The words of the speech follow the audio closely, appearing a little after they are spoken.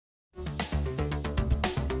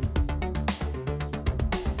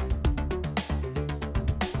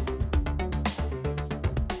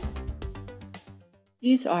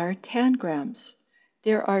These are tangrams.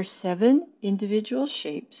 There are 7 individual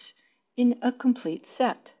shapes in a complete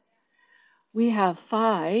set. We have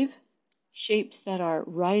 5 shapes that are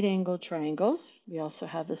right-angled triangles. We also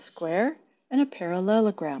have a square and a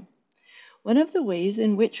parallelogram. One of the ways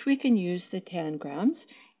in which we can use the tangrams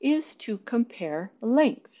is to compare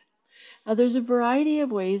length. Now, there's a variety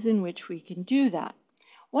of ways in which we can do that.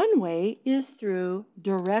 One way is through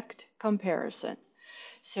direct comparison.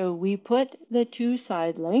 So we put the 2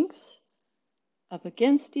 side lengths up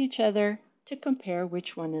against each other to compare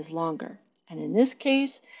which one is longer. And in this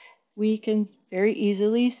case, we can very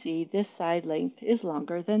easily see this side length is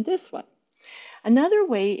longer than this one. Another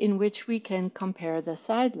way in which we can compare the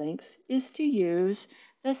side lengths is to use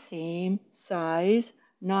the same size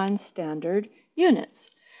non-standard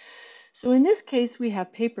units. So in this case, we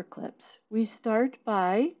have paper clips. We start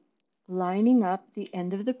by lining up the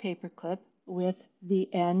end of the paper clip with the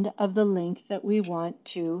end of the length that we want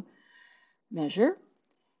to measure,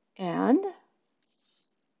 and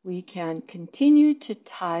we can continue to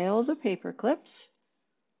tile the paper clips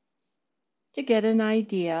to get an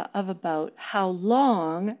idea of about how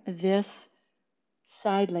long this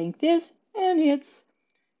side length is, and it's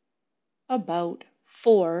about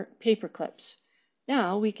 4 paper clips.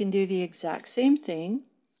 Now we can do the exact same thing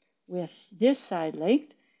with this side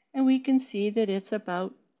length, and we can see that it's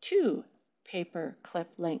about 2 paper clip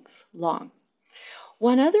lengths long.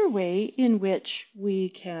 One other way in which we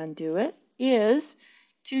can do it is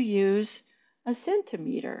to use a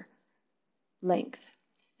centimeter length.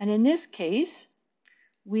 And in this case,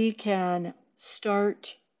 we can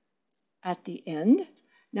start at the end.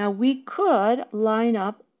 Now we could line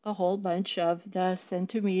up a whole bunch of the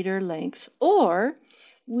centimeter lengths, or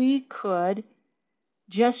we could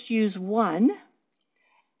just use one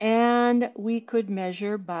and we could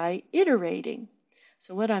measure by iterating.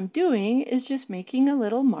 So what I'm doing is just making a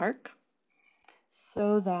little mark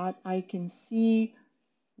so that I can see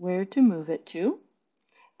where to move it to,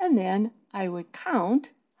 and then I would count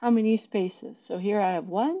how many spaces. So here I have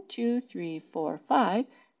 1, 2, 3, 4, 5,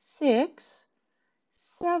 6,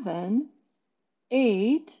 7,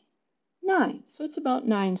 8, 9. So it's about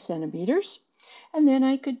 9 centimeters. And then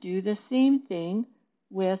I could do the same thing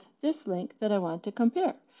with this length that I want to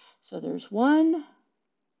compare. So there's 1,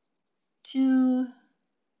 2,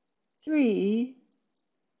 3,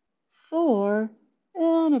 4,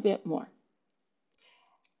 and a bit more.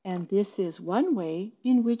 And this is one way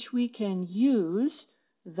in which we can use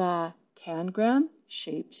the tangram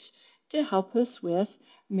shapes to help us with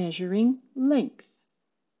measuring length.